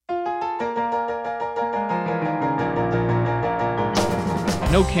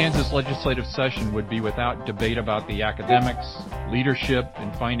No Kansas legislative session would be without debate about the academics, leadership,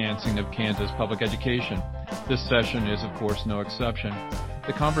 and financing of Kansas public education. This session is, of course, no exception.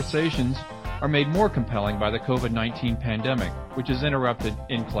 The conversations are made more compelling by the COVID-19 pandemic, which has interrupted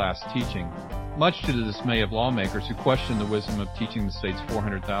in-class teaching, much to the dismay of lawmakers who question the wisdom of teaching the state's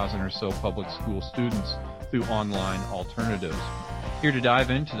 400,000 or so public school students through online alternatives. Here to dive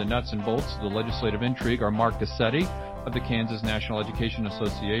into the nuts and bolts of the legislative intrigue are Mark Gussetti of the Kansas National Education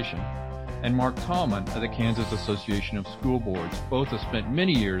Association and Mark Tallman of the Kansas Association of School Boards. Both have spent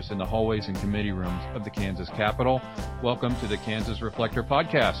many years in the hallways and committee rooms of the Kansas Capitol. Welcome to the Kansas Reflector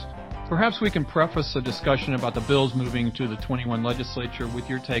Podcast. Perhaps we can preface a discussion about the bills moving to the 21 legislature with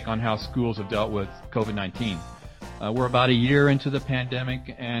your take on how schools have dealt with COVID-19. We're about a year into the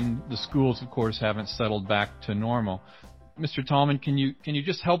pandemic, and the schools, of course, haven't settled back to normal. Mr. Tallman, can you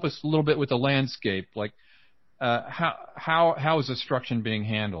just help us a little bit with the landscape? Like, how is instruction being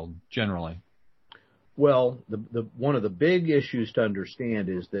handled generally? Well, the one of the big issues to understand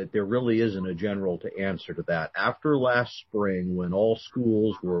is that there really isn't a general to answer to that. After last spring, when all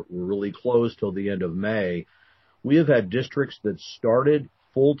schools were really closed till the end of May, we have had districts that started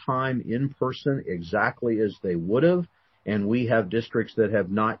full-time in person exactly as they would have, and we have districts that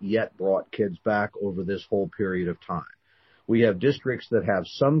have not yet brought kids back over this whole period of time. We have districts that have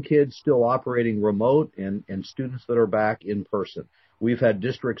some kids still operating remote and students that are back in person. We've had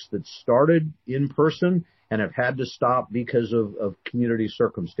districts that started in person and have had to stop because of community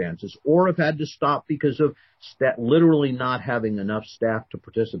circumstances, or have had to stop because of literally not having enough staff to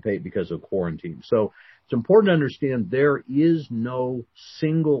participate because of quarantine. So it's important to understand there is no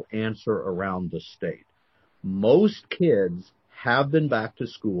single answer around the state. Most kids have been back to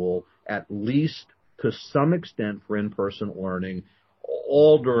school at least to some extent for in-person learning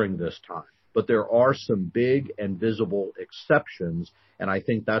all during this time. But there are some big and visible exceptions, and I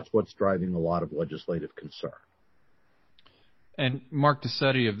think that's what's driving a lot of legislative concern. And Mark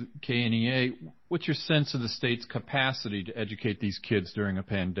Gussetti of KNEA, what's your sense of the state's capacity to educate these kids during a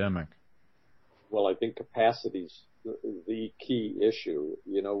pandemic? Well, I think capacity's the key issue.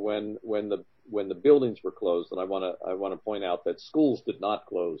 You know, when the buildings were closed, and I want to point out that schools did not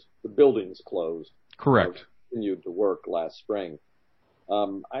close; the buildings closed. Correct. Continued to work last spring.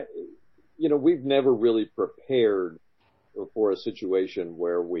 We've never really prepared for a situation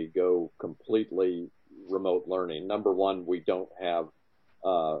where we go completely remote learning. Number one, we don't have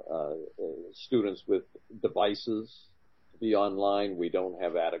students with devices to be online. We don't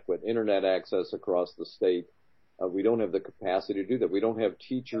have adequate internet access across the state. We don't have the capacity to do that. We don't have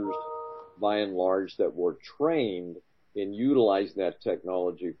teachers, by and large, that were trained in utilizing that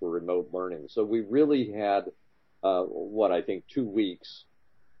technology for remote learning. So we really had, 2 weeks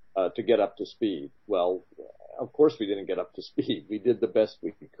to get up to speed. Well, of course we didn't get up to speed. We did the best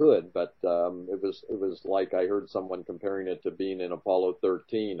we could, but it was like I heard someone comparing it to being in Apollo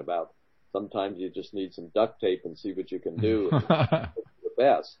 13 about sometimes you just need some duct tape and see what you can do. The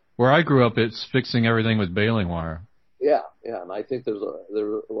best. Where I grew up, it's fixing everything with baling wire. Yeah, and I think there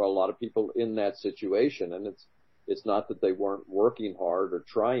were a lot of people in that situation, and it's not that they weren't working hard or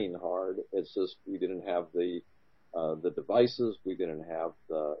trying hard. It's just we didn't have the devices, we didn't have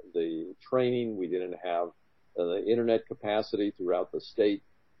the training, we didn't have the internet capacity throughout the state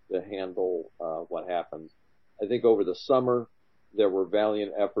to handle what happened. I think over the summer there were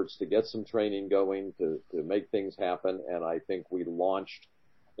valiant efforts to get some training going to make things happen, and I think we launched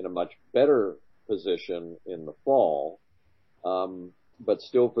in a much better position in the fall. But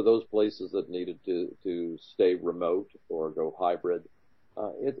still, for those places that needed to stay remote or go hybrid,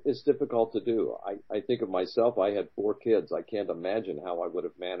 it's difficult to do. I think of myself, I had 4 kids. I can't imagine how I would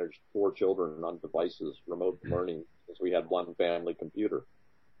have managed 4 children on devices, remote learning, because we had one family computer.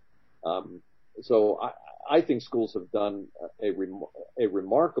 So I think schools have done a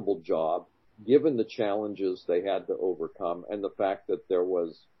remarkable job, given the challenges they had to overcome and the fact that there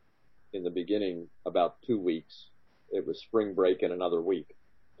was, in the beginning, about 2 weeks. It was spring break and another week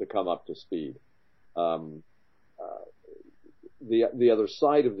to come up to speed. The other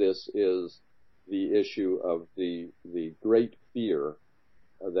side of this is the issue of the great fear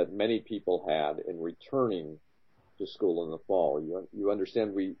that many people had in returning to school in the fall. You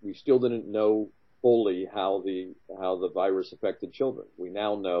understand we still didn't know fully how the virus affected children. We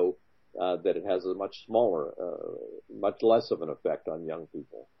now know that it has a much smaller, much less of an effect on young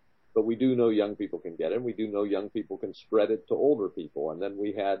people. But we do know young people can get it, and we do know young people can spread it to older people. And then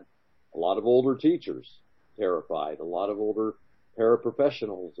we had a lot of older teachers terrified, a lot of older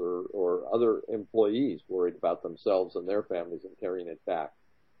paraprofessionals or other employees worried about themselves and their families and carrying it back.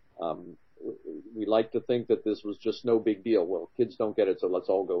 we like to think that this was just no big deal. Well, kids don't get it, so let's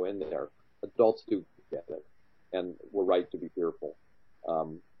all go in there. Adults do get it, and we're right to be fearful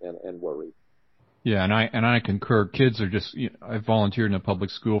and worried. Yeah, and I concur. Kids are just. I've volunteered in a public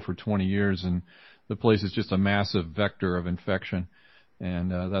school for 20 years, and the place is just a massive vector of infection,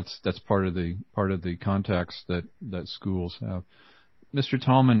 and that's part of the context that schools have. Mr.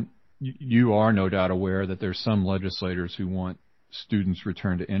 Tallman, you are no doubt aware that there's some legislators who want students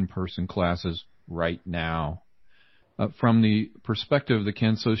returned to in-person classes right now. From the perspective of the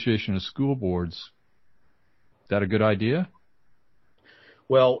Kansas Association of School Boards, is that a good idea?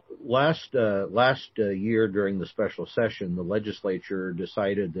 Well, last year during the special session, the legislature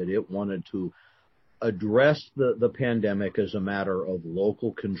decided that it wanted to address the pandemic as a matter of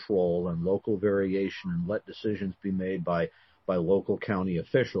local control and local variation and let decisions be made by local county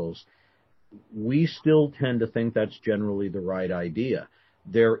officials. We still tend to think that's generally the right idea.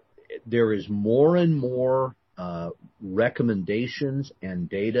 There is more and more recommendations and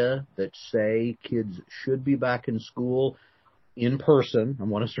data that say kids should be back in school in person. I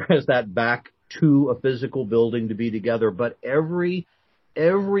want to stress that, back to a physical building to be together. But every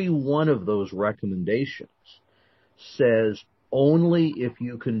one of those recommendations says only if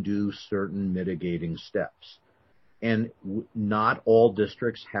you can do certain mitigating steps. And not all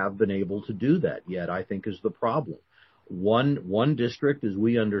districts have been able to do that yet, I think, is the problem. One district, as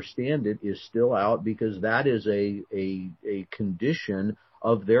we understand it, is still out because that is a condition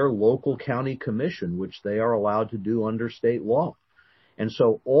of their local county commission, which they are allowed to do under state law. And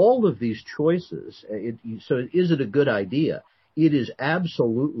so all of these choices, so is it a good idea? It is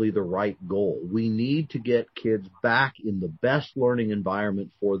absolutely the right goal. We need to get kids back in the best learning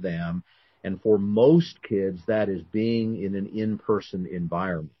environment for them. And for most kids, that is being in an in-person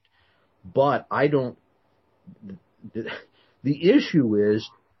environment. But the issue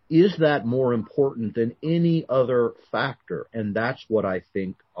is that more important than any other factor? And that's what I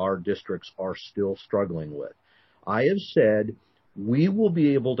think our districts are still struggling with. I have said we will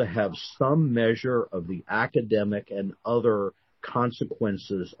be able to have some measure of the academic and other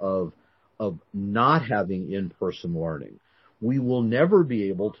consequences of not having in-person learning. We will never be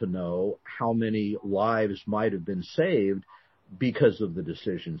able to know how many lives might have been saved because of the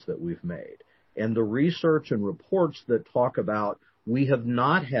decisions that we've made. And the research and reports that talk about we have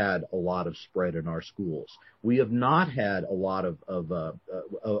not had a lot of spread in our schools. We have not had a lot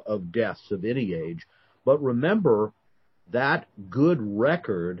of deaths of any age. But remember, that good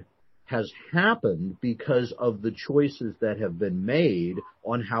record has happened because of the choices that have been made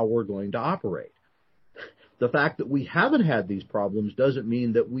on how we're going to operate. The fact that we haven't had these problems doesn't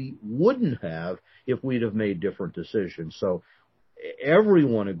mean that we wouldn't have if we'd have made different decisions. So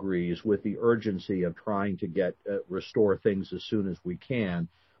everyone agrees with the urgency of trying to restore things as soon as we can.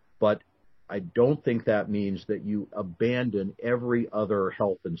 But I don't think that means that you abandon every other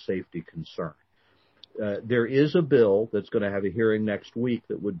health and safety concern. There is a bill that's going to have a hearing next week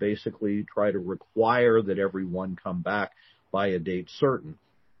that would basically try to require that everyone come back by a date certain.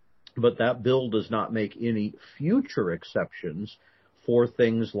 But that bill does not make any future exceptions for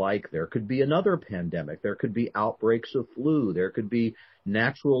things like there could be another pandemic, there could be outbreaks of flu, there could be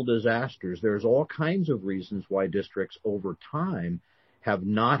natural disasters. There's all kinds of reasons why districts over time have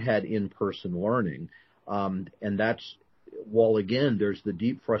not had in-person learning. And that's, while again, there's the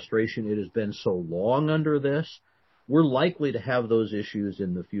deep frustration, it has been so long under this, we're likely to have those issues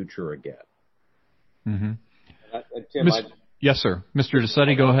in the future again. Mm-hmm. Tim, yes, sir. Mr.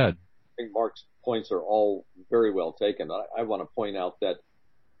 DeSetti, go ahead. I think Mark's points are all very well taken. I want to point out that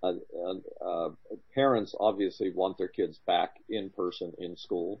parents obviously want their kids back in person in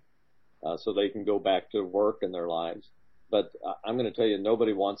school so they can go back to work and their lives. But I'm going to tell you,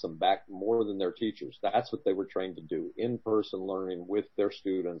 nobody wants them back more than their teachers. That's what they were trained to do, in-person learning with their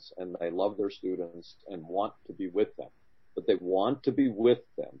students, and they love their students and want to be with them. But they want to be with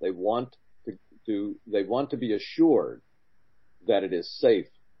them. They want to be assured that it is safe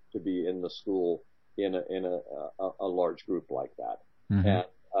to be in the school in a large group like that. Mm-hmm.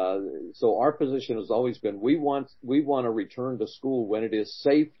 And so our position has always been we want to return to school when it is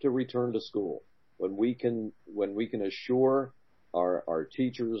safe to return to school, when we can assure our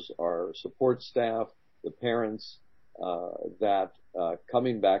teachers, our support staff, the parents that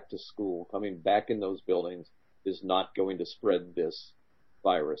coming back to school, coming back in those buildings is not going to spread this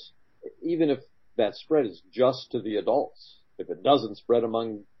virus, even if that spread is just to the adults. If it doesn't spread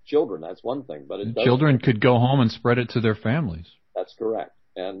among children, that's one thing, but children could go home and spread it to their families. That's correct.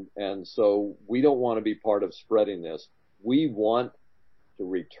 And so we don't want to be part of spreading this. We want to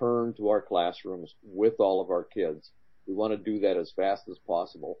return to our classrooms with all of our kids. We want to do that as fast as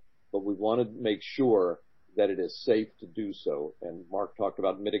possible. but we want to make sure that it is safe to do so. And Mark talked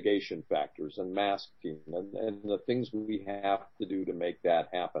about mitigation factors and masking and the things we have to do to make that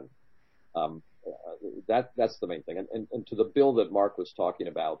happen. That's the main thing. And to the bill that Mark was talking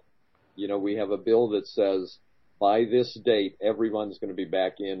about, we have a bill that says by this date, everyone's going to be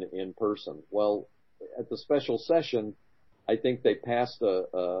back in person. Well, at the special session, I think they passed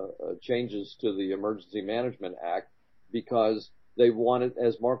changes to the Emergency Management Act because they wanted,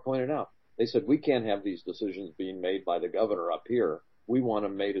 as Mark pointed out, they said, we can't have these decisions being made by the governor up here. We want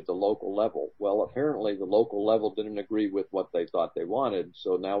them made at the local level. Well, apparently the local level didn't agree with what they thought they wanted,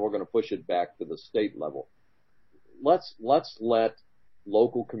 so now we're going to push it back to the state level. Let's let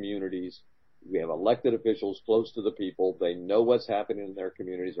local communities, we have elected officials close to the people, they know what's happening in their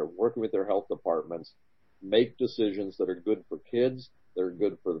communities, are working with their health departments, make decisions that are good for kids, that are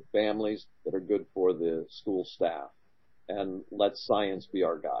good for the families, that are good for the school staff. And let science be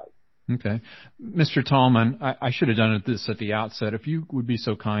our guide. Okay. Mr. Tallman, I should have done this at the outset. If you would be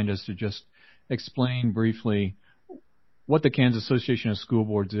so kind as to just explain briefly what the Kansas Association of School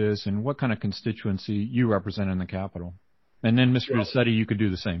Boards is and what kind of constituency you represent in the Capitol. And then, Mr. DeSetti, you could do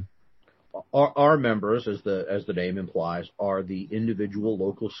the same. Our members, as the name implies, are the individual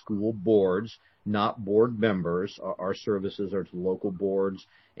local school boards, not board members. Our services are to local boards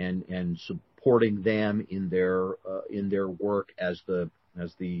and supporting them in their work as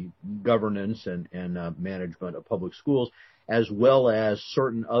the governance and management of public schools, as well as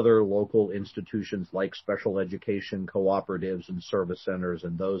certain other local institutions like special education cooperatives and service centers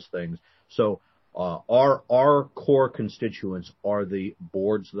and those things. So our core constituents are the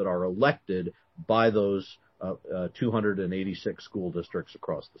boards that are elected by those 286 school districts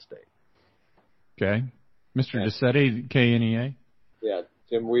across the state. Okay. Mr. DeSetti, KNEA? Yeah,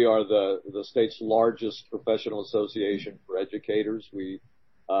 Tim, we are the state's largest professional association for educators. We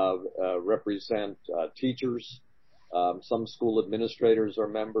represent teachers. Some school administrators are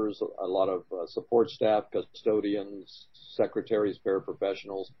members, a lot of support staff, custodians, secretaries,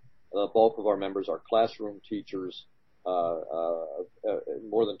 paraprofessionals. The bulk of our members are classroom teachers,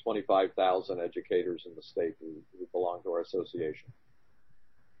 more than 25,000 educators in the state who belong to our association.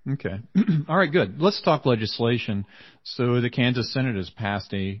 Okay. All right, good. Let's talk legislation. So the Kansas Senate has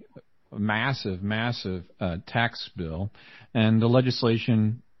passed a massive tax bill, and the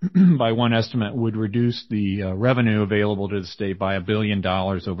legislation, by one estimate, would reduce the revenue available to the state by $1 billion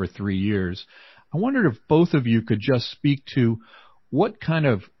over 3 years. I wondered if both of you could just speak to what kind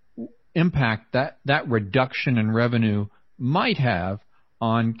of impact that reduction in revenue might have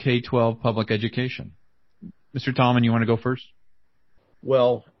on K-12 public education. Mr. Tallman, you want to go first?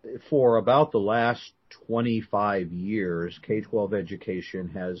 Well, for about the last 25 years, K-12 education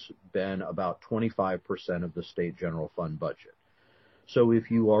has been about 25% of the state general fund budget. So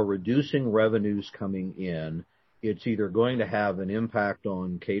if you are reducing revenues coming in, it's either going to have an impact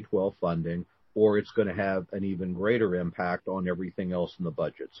on K-12 funding or it's going to have an even greater impact on everything else in the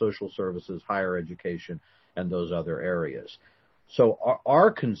budget, social services, higher education, and those other areas. So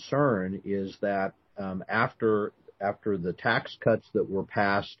our concern is that after the tax cuts that were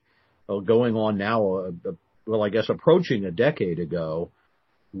passed, going on now, I guess approaching a decade ago,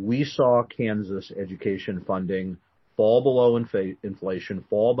 we saw Kansas education funding fall below inflation,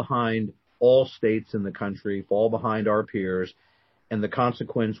 fall behind all states in the country, fall behind our peers, and the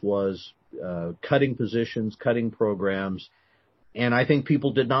consequence was cutting positions, cutting programs, and I think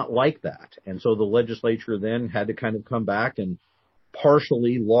people did not like that. And so the legislature then had to kind of come back and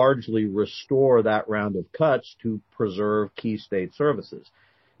partially, largely restore that round of cuts to preserve key state services.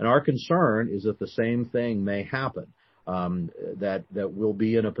 And our concern is that the same thing may happen, that we'll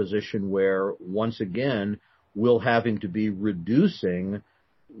be in a position where, once again, we'll having to be reducing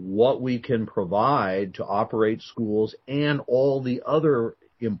what we can provide to operate schools and all the other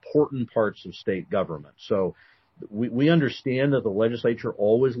important parts of state government. So we understand that the legislature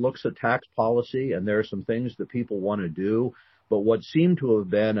always looks at tax policy, and there are some things that people want to do. But what seemed to have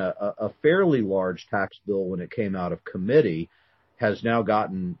been a fairly large tax bill when it came out of committee has now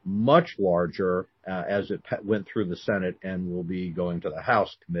gotten much larger as it went through the Senate and will be going to the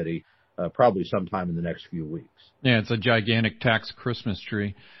House committee probably sometime in the next few weeks. Yeah, it's a gigantic tax Christmas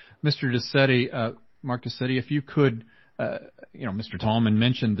tree. Mr. DeSetti, Mark DeSetti, if you could, Mr. Tallman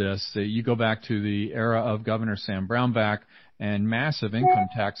mentioned this, you go back to the era of Governor Sam Brownback, and massive income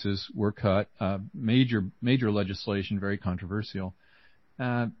taxes were cut, major legislation, very controversial.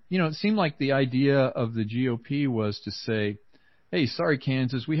 It seemed like the idea of the GOP was to say, hey, sorry,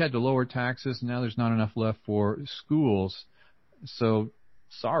 Kansas, we had to lower taxes, and now there's not enough left for schools, so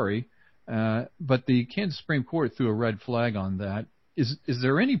sorry. But the Kansas Supreme Court threw a red flag on that is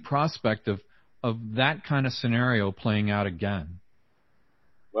there any prospect of that kind of scenario playing out again?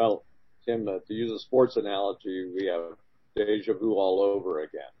 Well, Tim, to use a sports analogy, we have deja vu all over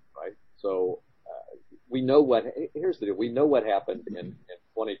again, right? So here's the deal. We know what happened in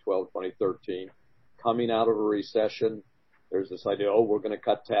 2012, 2013. Coming out of a recession, there's this idea, we're going to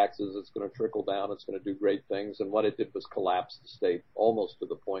cut taxes, it's going to trickle down, it's going to do great things. And what it did was collapse the state almost to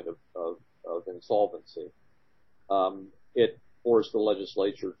the point of insolvency. It forced the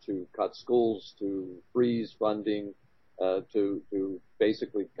legislature to cut schools, to freeze funding, to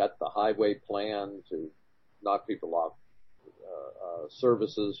basically cut the highway plan, to knock people off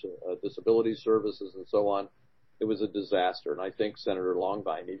services, disability services, and so on. It was a disaster, and I think Senator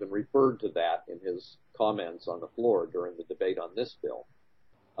Longbein even referred to that in his comments on the floor during the debate on this bill.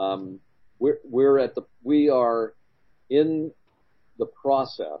 We are in the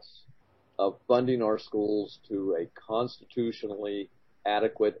process of funding our schools to a constitutionally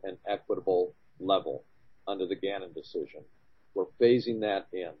adequate and equitable level under the Gannon decision. We're phasing that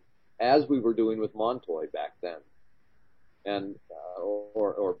in, as we were doing with Montoy back then, and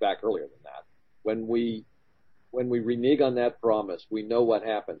or back earlier than that. When we renege on that promise, we know what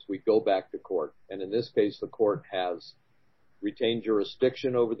happens. We go back to court, and in this case, the court has retained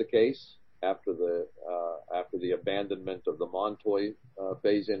jurisdiction over the case after the abandonment of the Montoy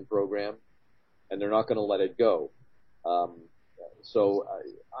phase-in program, and they're not going to let it go. So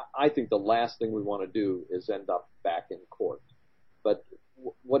I think the last thing we want to do is end up back in court. But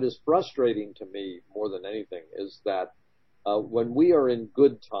what is frustrating to me more than anything is that when we are in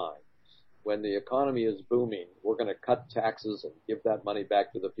good times, when the economy is booming, we're going to cut taxes and give that money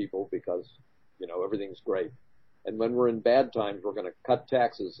back to the people because, everything's great. And when we're in bad times, we're going to cut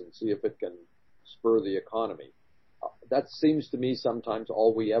taxes and see if it can spur the economy. That seems to me sometimes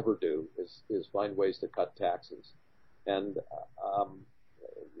all we ever do is find ways to cut taxes. And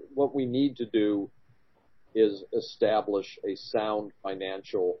what we need to do is establish a sound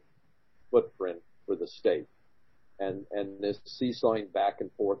financial footprint for the state. And this seesawing back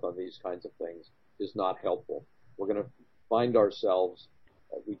and forth on these kinds of things is not helpful. We're going to find ourselves,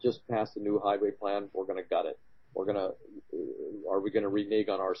 we just passed a new highway plan, we're going to gut it. Are we going to renege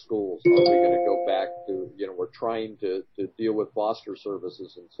on our schools? Are we going to go back to, we're trying to deal with foster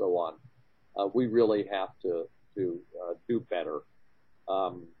services and so on. We really have to do better.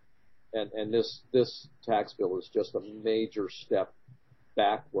 And this tax bill is just a major step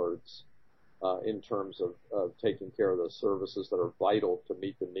backwards in terms of taking care of those services that are vital to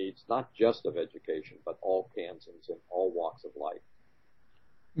meet the needs, not just of education, but all Kansans in all walks of life.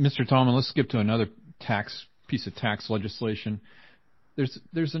 Mr. Tallman, let's skip to another piece of tax legislation.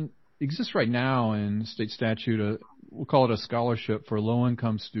 Exists right now in state statute, we'll call it a scholarship for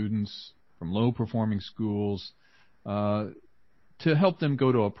low-income students from low-performing schools to help them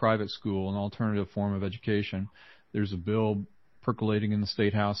go to a private school, an alternative form of education. There's a bill percolating in the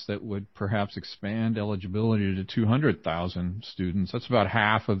State House that would perhaps expand eligibility to 200,000 students. That's about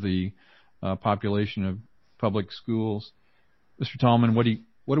half of the population of public schools. Mr. Tallman, what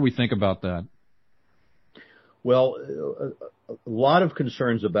do we think about that? Well, a lot of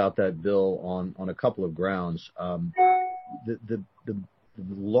concerns about that bill on a couple of grounds. The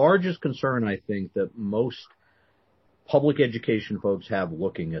largest concern I think that most public education folks have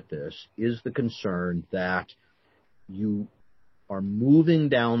looking at this is the concern that you are moving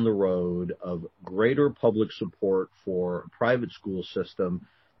down the road of greater public support for a private school system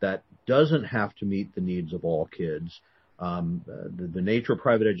that doesn't have to meet the needs of all kids. The nature of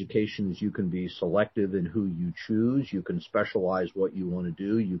private education is you can be selective in who you choose. You can specialize what you want to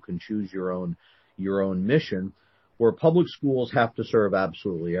do. You can choose your own mission, where public schools have to serve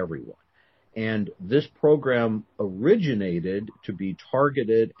absolutely everyone. And this program originated to be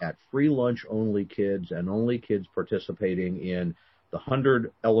targeted at free lunch only kids and only kids participating in the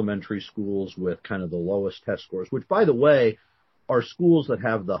 100 elementary schools with kind of the lowest test scores, which, by the way, are schools that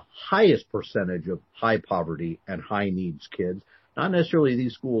have the highest percentage of high poverty and high needs kids. Not necessarily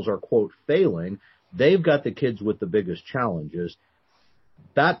these schools are, quote, failing. They've got the kids with the biggest challenges.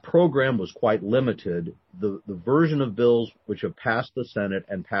 That program was quite limited. The version of bills which have passed the Senate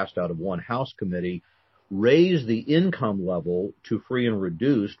and passed out of one House committee raise the income level to free and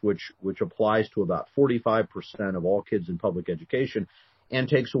reduced, which applies to about 45% of all kids in public education, and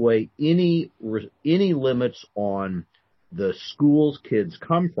takes away any limits on the schools kids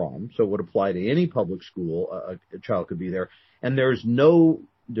come from. So it would apply to any public school a child could be there. And there's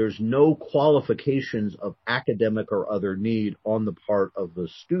no qualifications of academic or other need on the part of the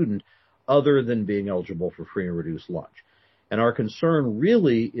student other than being eligible for free and reduced lunch. And our concern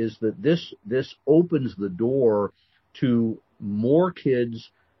really is that this opens the door to more kids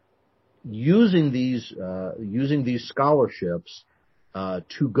using these scholarships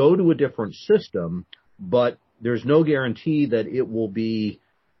to go to a different system, but there's no guarantee that it will be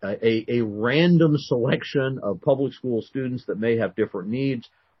a random selection of public school students that may have different needs.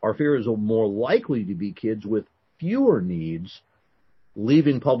 Our fear is more likely to be kids with fewer needs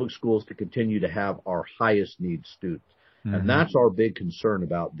leaving public schools to continue to have our highest need students. Mm-hmm. And that's our big concern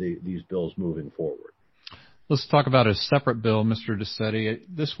about these bills moving forward. Let's talk about a separate bill, Mr. DeSetti.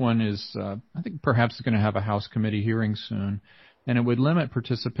 This one is, I think, perhaps going to have a House committee hearing soon, and it would limit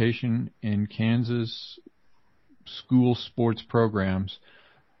participation in Kansas school sports programs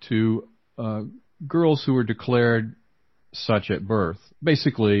to girls who are declared such at birth.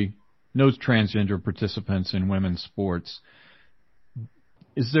 Basically, no transgender participants in women's sports.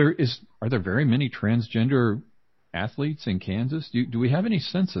 Are there very many transgender athletes in Kansas? Do we have any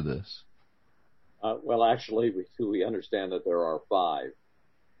sense of this? Well, actually, we understand that there are 5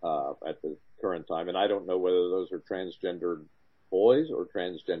 at the current time, and I don't know whether those are transgender boys or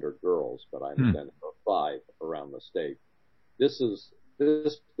transgender girls, but I understand there are 5 around the state. This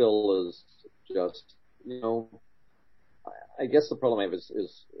bill is just, I guess the problem I have is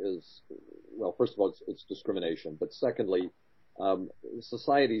well, first of all, it's discrimination, but secondly,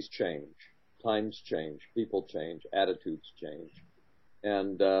 societies change, times change, people change, attitudes change.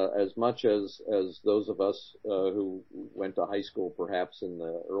 And as much as those of us who went to high school perhaps in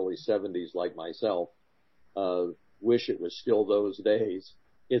the early 70s like myself wish it was still those days,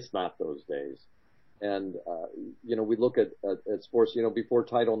 it's not those days. And we look at sports, before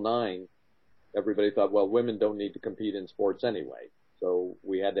Title IX, everybody thought, well, women don't need to compete in sports anyway. So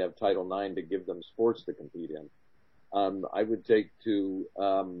we had to have Title IX to give them sports to compete in. I would take to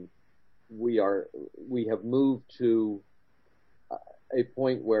we have moved to a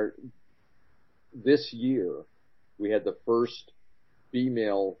point where this year we had the first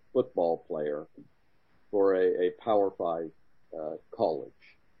female football player for a Power 5 college.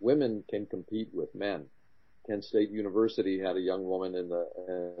 Women can compete with men. Kent State University had a young woman in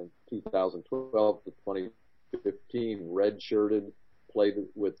 2012 to 2015, red-shirted, played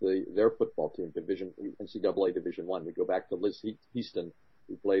with their football team, NCAA Division I. We go back to Liz Heaston,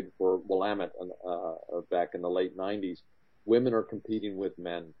 who played for Willamette back in the late 90s. Women are competing with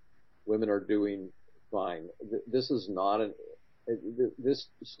men. Women are doing fine. This is not this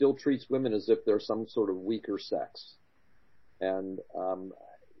still treats women as if they're some sort of weaker sex. And,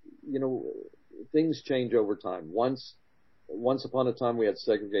 things change over time. Once upon a time we had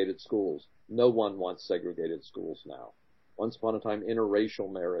segregated schools. No one wants segregated schools now. Once upon a time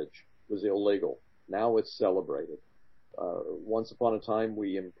interracial marriage was illegal. Now it's celebrated. Once upon a time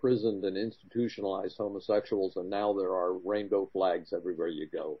we imprisoned and institutionalized homosexuals, and now there are rainbow flags everywhere you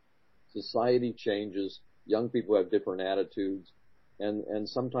go. Society changes. Young people have different attitudes, and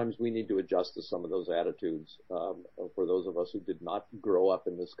sometimes we need to adjust to some of those attitudes for those of us who did not grow up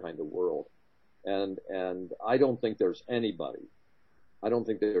in this kind of world. And I don't think there's anybody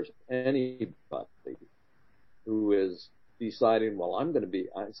who is deciding, well, I'm going to be,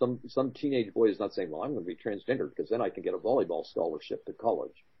 some teenage boy is not saying, well, I'm going to be transgender because then I can get a volleyball scholarship to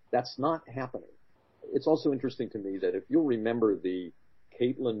college. That's not happening. It's also interesting to me that if you'll remember the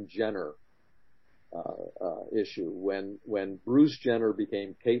Caitlyn Jenner issue, when Bruce Jenner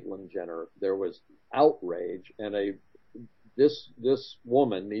became Caitlyn Jenner, there was outrage, and this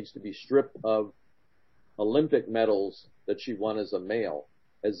woman needs to be stripped of Olympic medals that she won as a male,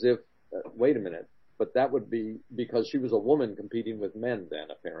 as if, wait a minute, but that would be because she was a woman competing with men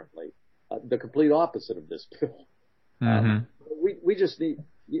then, apparently. The complete opposite of this bill. Mm-hmm. We just need,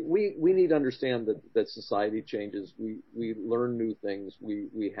 we need to understand that society changes. We learn new things.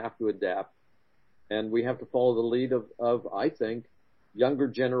 We have to adapt, and we have to follow the lead of I think, younger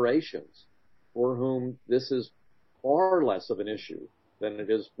generations for whom this is far less of an issue than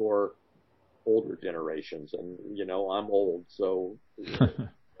it is for older generations. And, I'm old, so,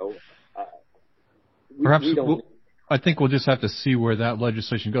 perhaps I think we'll just have to see where that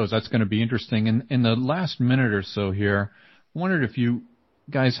legislation goes. That's going to be interesting. In the last minute or so here, I wondered if you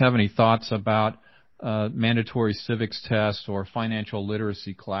guys have any thoughts about mandatory civics tests or financial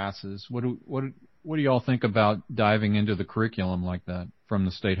literacy classes. What do you all think about diving into the curriculum like that from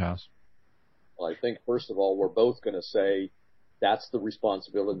the State House? Well, I think, first of all, we're both going to say that's the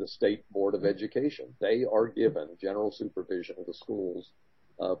responsibility of the State Board of Education. They are given general supervision of the schools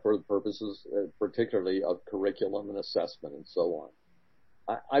for the purposes, particularly of curriculum and assessment and so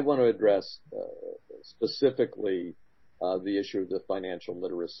on. I want to address specifically the issue of the financial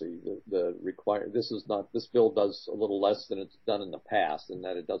literacy. This bill does a little less than it's done in the past, in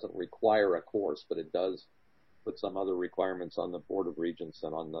that it doesn't require a course, but it does put some other requirements on the Board of Regents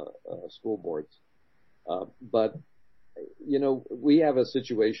and on the school boards. But we have a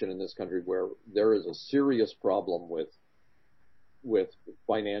situation in this country where there is a serious problem with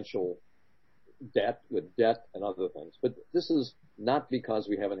financial debt, with debt and other things. But this is not because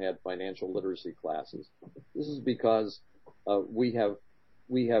we haven't had financial literacy classes. This is because we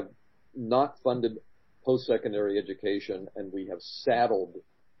have not funded post-secondary education, and we have saddled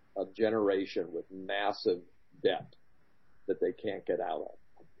a generation with massive debt that they can't get out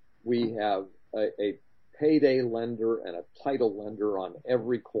of. We have a payday lender and a title lender on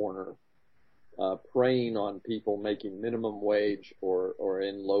every corner, preying on people making minimum wage or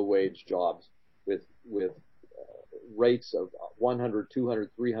in low wage jobs with rates of 100, 200,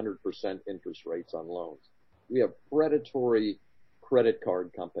 300% interest rates on loans. We have predatory credit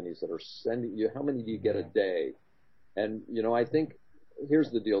card companies that are sending you, how many do you get a day? And, I think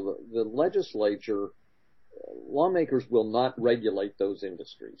here's the deal. The legislature, lawmakers will not regulate those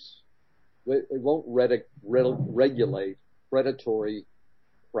industries. They won't regulate predatory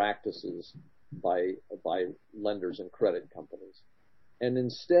practices by lenders and credit companies. And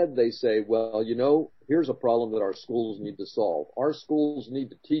instead they say, well, here's a problem that our schools need to solve. Our schools need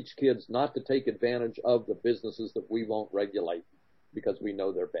to teach kids not to take advantage of the businesses that we won't regulate because we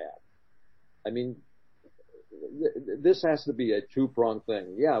know they're bad. I mean, this has to be a two-pronged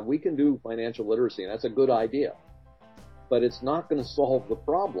thing. Yeah, we can do financial literacy, and that's a good idea. But it's not going to solve the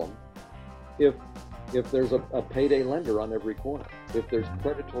problem if there's a payday lender on every corner, if there's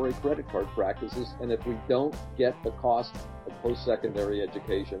predatory credit card practices, and if we don't get the cost of post-secondary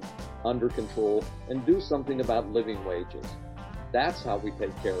education under control and do something about living wages. That's how we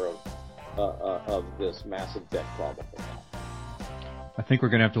take care of this massive debt problem. I think we're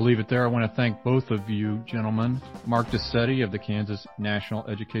going to have to leave it there. I want to thank both of you, gentlemen, Mark Dissetti of the Kansas National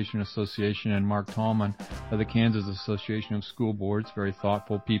Education Association and Mark Tallman of the Kansas Association of School Boards, very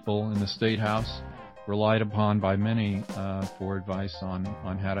thoughtful people in the State House, relied upon by many for advice on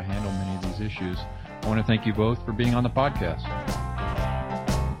how to handle many of these issues. I want to thank you both for being on the podcast.